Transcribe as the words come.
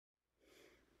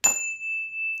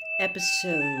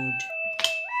Episode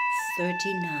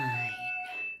 39.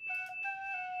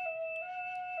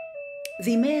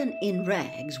 The man in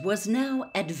rags was now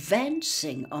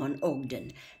advancing on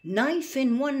Ogden, knife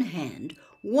in one hand,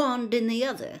 wand in the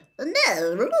other.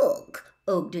 "No, look,"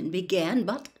 Ogden began,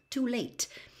 but too late.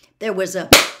 There was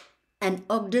and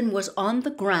Ogden was on the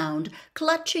ground,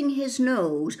 clutching his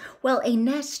nose, while a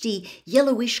nasty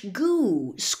yellowish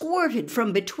goo squirted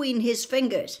from between his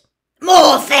fingers.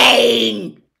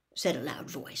 "Morphine!" said a loud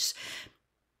voice.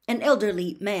 An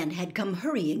elderly man had come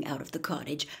hurrying out of the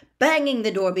cottage, banging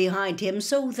the door behind him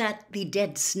so that the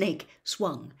dead snake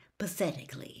swung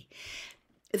pathetically.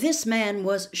 This man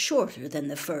was shorter than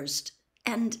the first,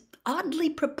 and oddly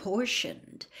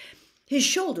proportioned. His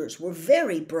shoulders were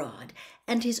very broad,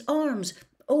 and his arms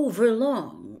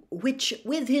overlong, which,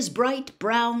 with his bright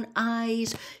brown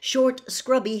eyes, short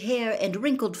scrubby hair, and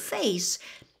wrinkled face,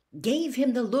 gave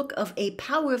him the look of a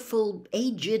powerful,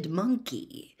 aged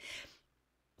monkey.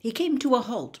 He came to a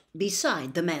halt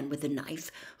beside the man with the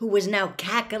knife, who was now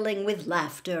cackling with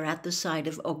laughter at the sight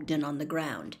of Ogden on the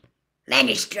ground.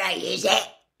 "Magistrate, is it?"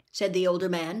 said the older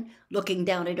man, looking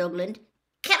down at Ogden.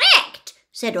 "Correct,"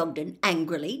 said Ogden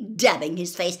angrily, dabbing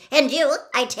his face. "And you,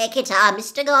 I take it, are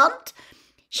Mr. Gaunt?"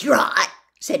 "'S right,"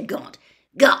 said Gaunt.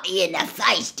 "Got you in the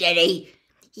face, did he?"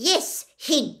 "Yes,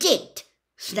 he did,"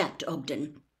 snapped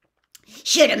Ogden.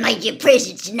 "Should have made your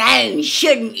presence known,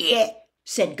 shouldn't you?"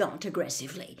 said Gaunt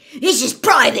aggressively. "This is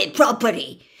private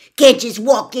property. Can't just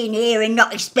walk in here and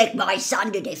not expect my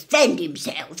son to defend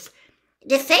himself."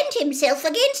 "Defend himself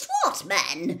against what,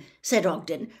 man?" said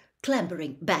Ogden,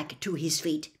 clambering back to his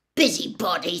feet.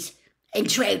 "Busybodies,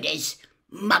 intruders,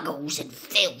 muggles and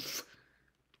filth."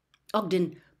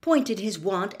 Ogden pointed his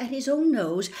wand at his own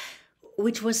nose,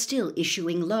 which was still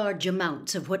issuing large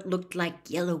amounts of what looked like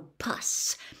yellow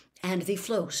pus, and the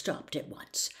flow stopped at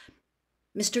once.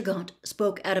 Mr. Gaunt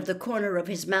spoke out of the corner of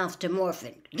his mouth to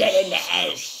Morphin. "Get in the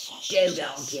house,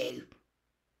 don't you?"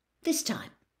 This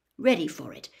time, ready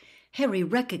for it, Harry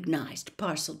recognized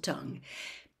Parseltongue.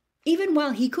 Even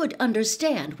while he could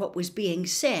understand what was being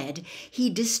said, he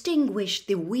distinguished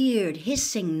the weird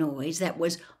hissing noise that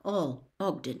was all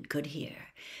Ogden could hear.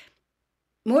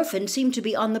 Morphin seemed to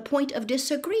be on the point of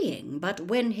disagreeing, but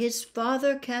when his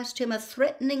father cast him a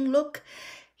threatening look,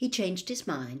 he changed his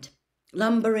mind,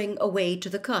 lumbering away to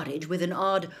the cottage with an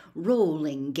odd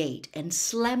rolling gait and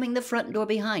slamming the front door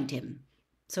behind him,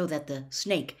 so that the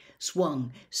snake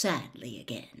swung sadly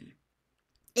again.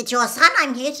 "It's your son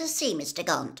I'm here to see, Mr.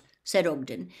 Gaunt," said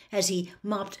Ogden, as he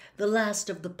mopped the last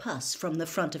of the pus from the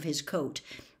front of his coat.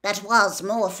 "That was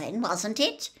Morphin, wasn't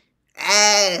it?"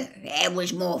 "Oh, it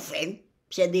was Morphin,"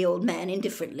 said the old man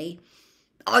indifferently.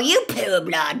 "Are you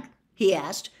pureblood?" he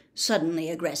asked, suddenly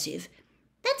aggressive.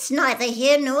 "That's neither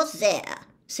here nor there,"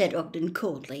 said Ogden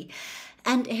coldly,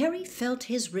 and Harry felt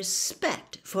his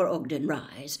respect for Ogden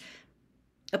rise.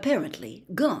 Apparently,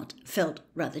 Gaunt felt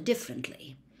rather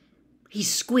differently. He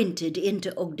squinted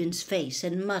into Ogden's face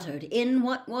and muttered in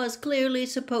what was clearly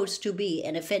supposed to be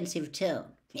an offensive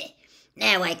tone.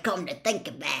 "Now I come to think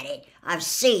about it, I've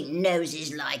seen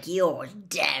noses like yours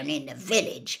down in the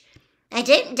village." "I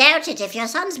don't doubt it if your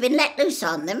son's been let loose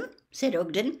on them," said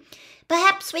Ogden.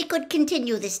 "Perhaps we could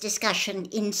continue this discussion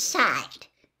inside."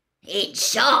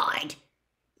 "Inside?"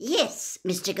 "Yes,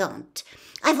 Mr. Gaunt.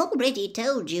 I've already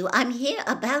told you I'm here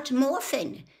about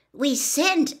Morphin. We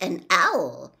sent an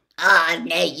owl." "I've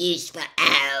no use for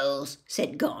owls,"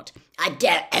 said Gaunt. "I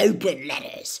don't open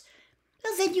letters."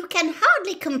 "Well, then you can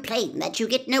hardly complain that you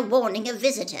get no warning of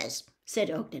visitors,"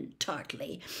 said Ogden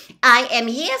tartly. "I am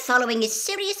here following a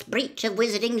serious breach of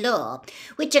wizarding law,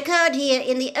 which occurred here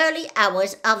in the early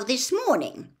hours of this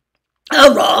morning."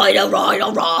 All right,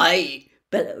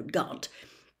 bellowed Gaunt.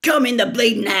 "Come in the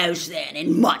bleeding house, then,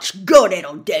 and much good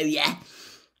it'll do ya."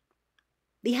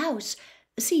 The house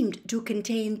seemed to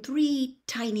contain 3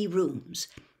 tiny rooms.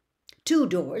 2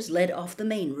 doors led off the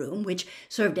main room, which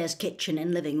served as kitchen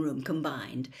and living room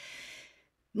combined.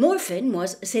 Morphin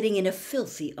was sitting in a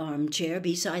filthy armchair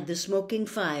beside the smoking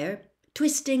fire,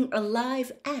 twisting a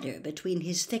live adder between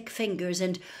his thick fingers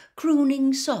and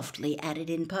crooning softly at it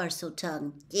in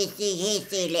Parseltongue.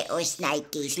 "Hissy, little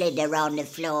snaky, slither on the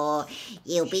floor.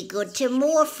 You'll be good to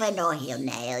Morphin or he'll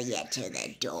nail you to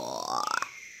the door."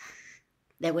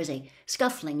 There was a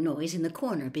scuffling noise in the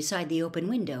corner beside the open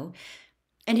window,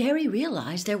 and Harry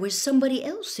realized there was somebody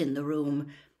else in the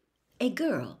room, a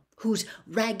girl whose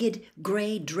ragged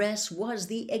gray dress was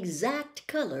the exact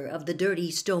color of the dirty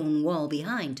stone wall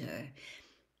behind her.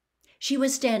 She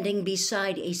was standing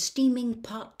beside a steaming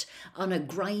pot on a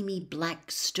grimy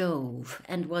black stove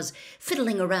and was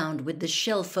fiddling around with the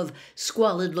shelf of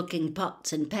squalid-looking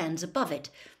pots and pans above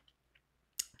it.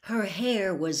 Her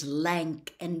hair was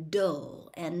lank and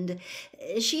dull, and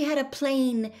she had a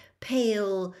plain,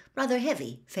 pale, rather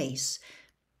heavy face.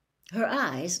 Her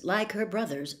eyes, like her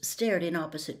brother's, stared in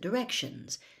opposite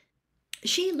directions.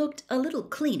 She looked a little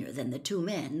cleaner than the two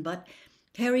men, but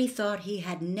Harry thought he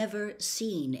had never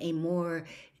seen a more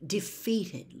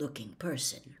defeated-looking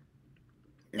person.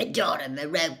 "My daughter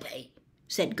Merope,"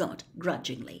 said Gaunt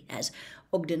grudgingly, as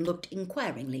Ogden looked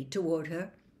inquiringly toward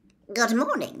her. "Good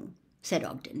morning," said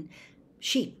Ogden.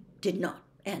 She did not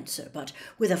answer, but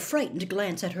with a frightened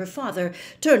glance at her father,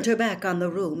 turned her back on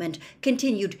the room and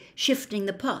continued shifting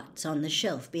the pots on the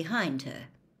shelf behind her.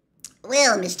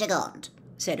 "Well, Mr. Gaunt,"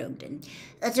 said Ogden,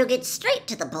 "to get straight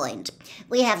to the point,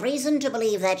 we have reason to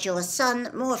believe that your son,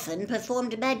 Morphin,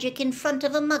 performed magic in front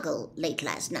of a muggle late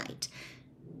last night."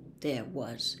 There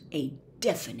was a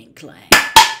deafening clang.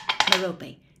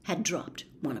 Merope had dropped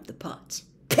one of the pots.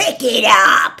 "Pick it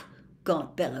up!"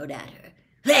 Gaunt bellowed at her.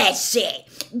 "That's it!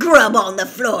 Grub on the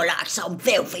floor like some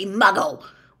filthy muggle!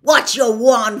 What's your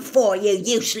wand for, you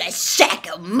useless sack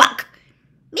of muck?"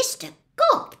 "Mr.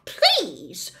 Gaunt,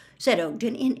 please," said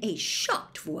Ogden in a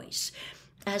shocked voice,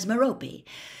 as Merope,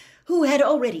 who had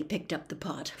already picked up the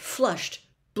pot, flushed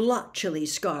blotchily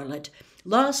scarlet,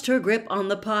 lost her grip on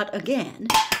the pot again,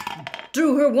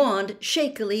 drew her wand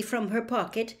shakily from her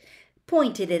pocket,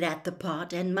 pointed it at the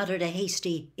pot, and muttered a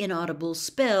hasty, inaudible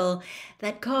spell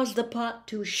that caused the pot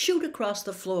to shoot across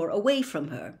the floor away from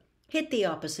her, hit the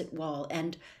opposite wall,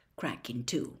 and crack in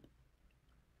two.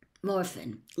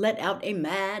 Morphin let out a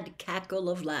mad cackle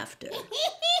of laughter.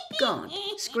 Gaunt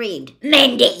screamed,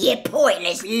 "Mend it, you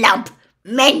pointless lump!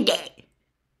 Mend it!"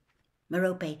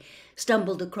 Merope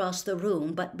stumbled across the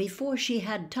room, but before she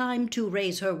had time to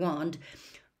raise her wand,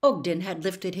 Ogden had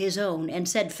lifted his own and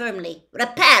said firmly,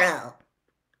 "Reparo!"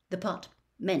 The pot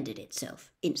mended itself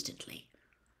instantly.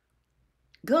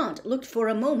 Gaunt looked for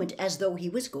a moment as though he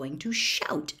was going to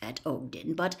shout at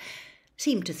Ogden, but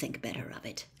seemed to think better of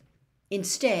it.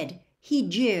 Instead, he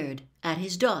jeered at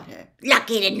his daughter.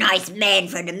 "Lucky the nice man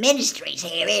from the ministry's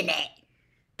here, isn't it?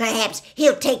 Perhaps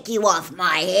he'll take you off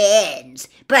my hands.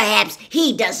 Perhaps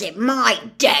he doesn't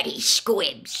mind dirty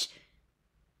squibs."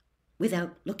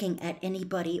 Without looking at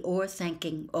anybody or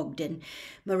thanking Ogden,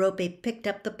 Merope picked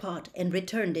up the pot and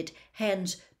returned it,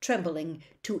 hands trembling,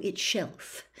 to its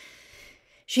shelf.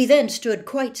 She then stood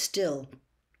quite still,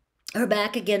 her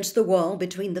back against the wall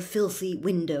between the filthy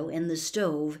window and the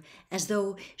stove, as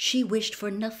though she wished for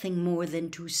nothing more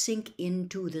than to sink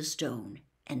into the stone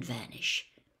and vanish.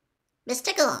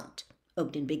 "Mr. Gaunt,"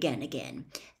 Ogden began again,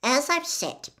 "as I've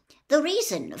said, the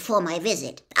reason for my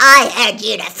visit—" "I had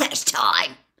you the first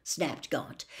time," snapped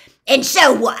Gaunt. "And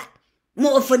so what?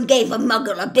 Morphin gave a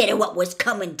muggle a bit of what was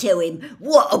coming to him.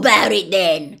 What about it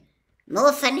then?"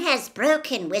 "Morphin has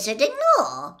broken wizarding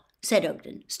law," said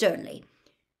Ogden sternly.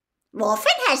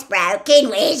 "Morphin has broken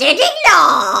wizarding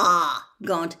law!"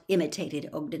 Gaunt imitated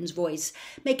Ogden's voice,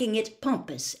 making it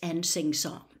pompous and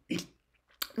sing-song.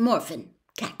 Morphin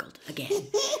cackled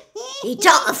again. "He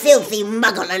taught a filthy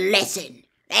muggle a lesson.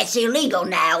 That's illegal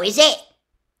now, is it?"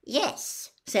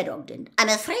 "Yes," said Ogden. "I'm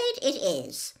afraid it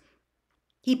is."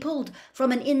 He pulled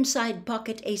from an inside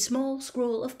pocket a small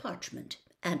scroll of parchment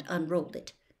and unrolled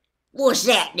it. "What's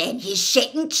that, then, his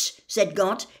sentence?" said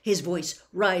Gaunt, his voice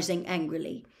rising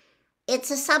angrily.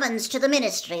 "It's a summons to the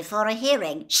ministry for a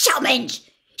hearing." "Summons!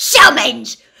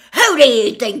 Summons! Who do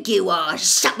you think you are,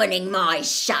 summoning my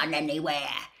son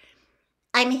anywhere?"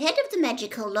 "I'm head of the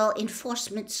magical law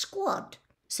enforcement squad,"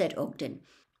 said Ogden.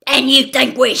 "And you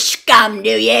think we're scum,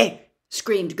 do you?"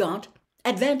 screamed Gaunt,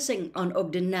 advancing on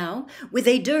Ogden now, with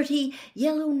a dirty,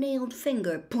 yellow-nailed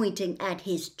finger pointing at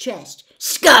his chest.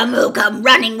 "Scum who come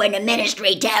running when the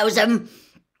ministry tells them.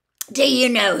 Do you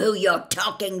know who you're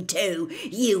talking to,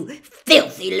 you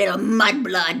filthy little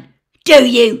mudblood? Do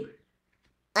you?"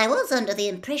 "I was under the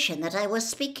impression that I was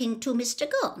speaking to Mr.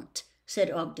 Gaunt,"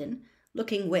 said Ogden,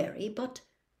 looking wary but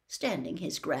standing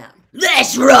his ground.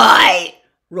 "That's right!"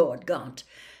 roared Gaunt.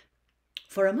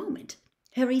 For a moment,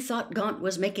 Harry thought Gaunt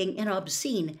was making an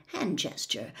obscene hand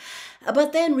gesture,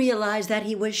 but then realized that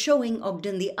he was showing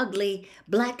Ogden the ugly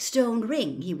black stone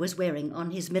ring he was wearing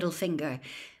on his middle finger,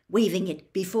 waving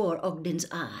it before Ogden's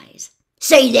eyes.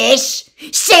 "See this?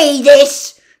 See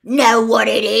this? Know what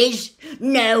it is?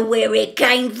 Know where it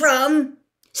came from?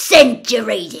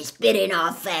 Centuries it's been in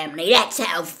our family, that's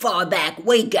how far back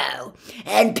we go,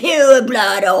 and pure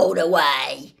blood all the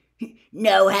way.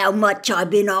 Know how much I've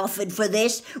been offered for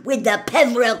this, with the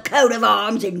Peveril coat of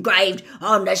arms engraved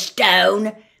on the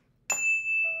stone?